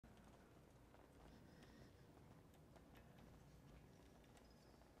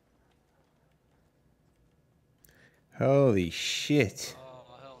Holy shit. Oh,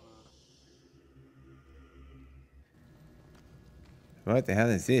 hell no. What the hell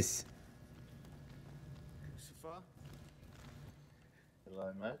is this? Lucifer?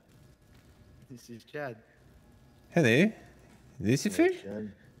 Hello, mate. This is Chad. Hello, Lucifer? Yeah,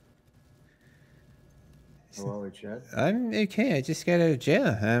 Chad. How are we, Chad? I'm okay. I just got out of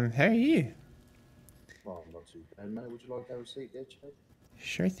jail. How are you? Oh, I'm not too bad, mate. Would you like to have a seat there, Chad?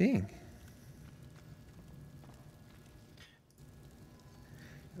 Sure thing.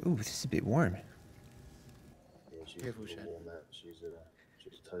 Ooh, this is a bit warm. Yeah, she's Careful, a little Chad. warm, that. She's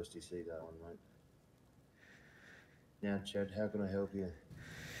a toasty seat, that one, mate. Now, Chad, how can I help you?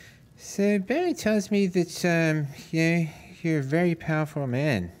 So Barry tells me that you're a very powerful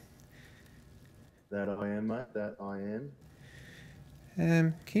man. That I am, mate. That I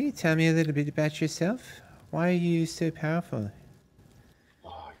am. Can you tell me a little bit about yourself? Why are you so powerful?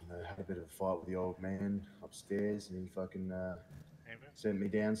 Oh, you know, had a bit of a fight with the old man upstairs, and he fucking sent me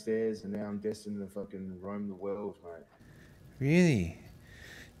downstairs, and now I'm destined to fucking roam the world, mate. Really?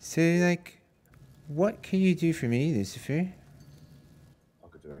 So, like, what can you do for me, Lucifer? I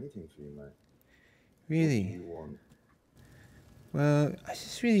could do anything for you, mate. Really? What do you want? Well,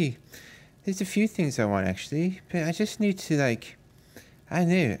 there's a few things I want, actually, but I just need to, like, I don't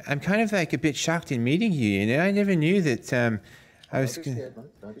know, I'm kind of, like, a bit shocked in meeting you, you know? I never knew that, I was Don't be scared,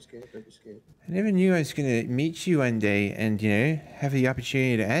 mate. Don't be scared. Don't be scared. I never knew I was going to meet you one day and, have the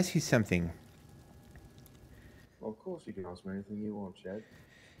opportunity to ask you something. Well, of course you can ask me anything you want, Chad.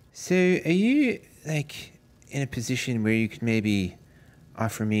 So, are you, like, in a position where you could maybe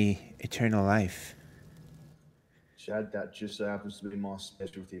offer me eternal life? Chad, that just so happens to be my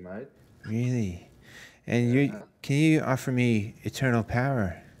specialty, mate. Really? And can you offer me eternal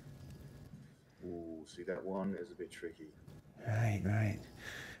power? Ooh, see, that one is a bit tricky. Right, right.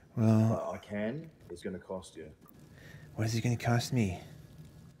 Well, But I can. It's going to cost you. what is it going to cost me?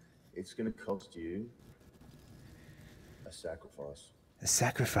 It's going to cost you a sacrifice. A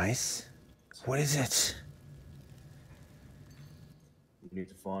sacrifice? What is it? You need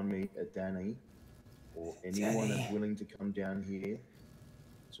to find me a Danny or anyone Danny. that's willing to come down here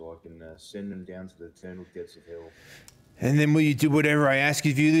so I can send them down to the eternal depths of hell. And then will you do whatever I ask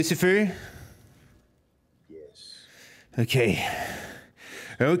of you, Lucifer? Yes. Okay.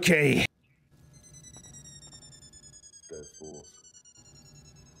 Okay. Go forth.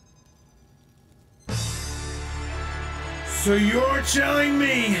 So you're telling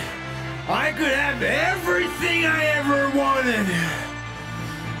me I could have everything I ever wanted?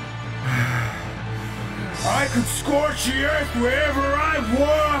 I could scorch the earth wherever I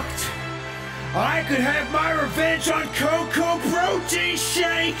walked. I could have my revenge on Coco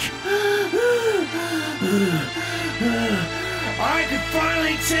Proteinshake. I could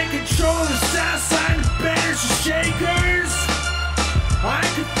finally take control of the Southside and banners and shakers. I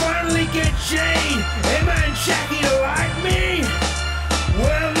could finally get Jane, Emma, and Jackie to like me.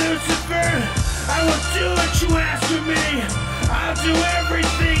 Well, Lucifer, I will do what you ask of me. I'll do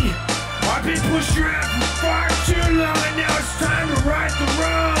everything. I've been pushed around for far too long, and now it's time to right the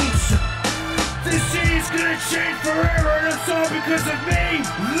wrongs. This city's gonna change forever, and it's all because of me.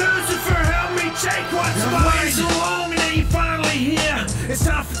 Lucifer, help me take what's mine. I've waited so long, and now you're finally here. It's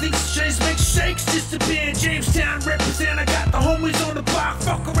time for things to change, make shakes disappear. Jamestown represent, I got the homies on the block.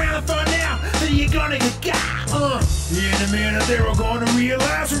 Fuck around and find out that you're gonna get got. In a minute, they were gonna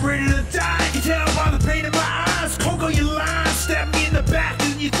realize we're ready to die. I can tell by the pain in my eyes. Coco, you lied, stabbed me in the back,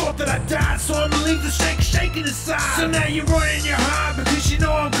 and you thought that I died. So I'ma leave the shake shaking aside. So now you're running your hide because you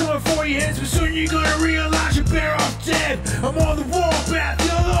know I'm coming for your heads. But soon you're gonna realize you're better off dead. I'm on the warpath,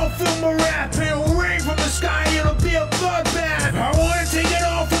 you'll all feel my wrath. It will rain from the sky, it'll be a bloodbath. I wanna take it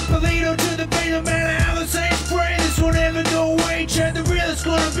all from Polito to the Beta Man. How the saints pray this will never go away. Chad, the realest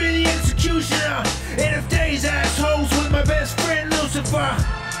gonna be the executioner. And if days assholes with my best friend Lucifer.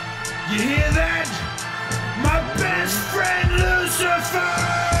 You hear that? My best friend Lucifer!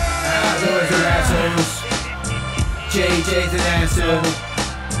 Assholes are assholes. JJ's an asshole.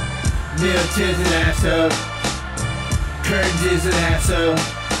 Milton's an asshole. Curtains is an asshole.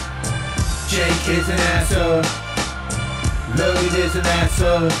 Jake is an asshole. Logan is an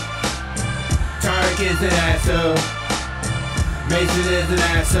asshole. Tarek is an asshole. Mason is an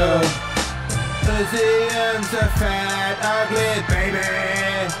asshole. Museum's a fat, ugly baby.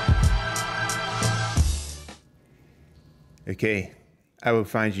 Okay, I will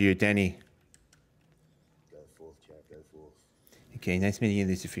find you, Danny. Go forth, Chad. Go forth. Okay, nice meeting you,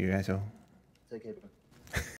 Lucifer, you asshole. Take care, bro.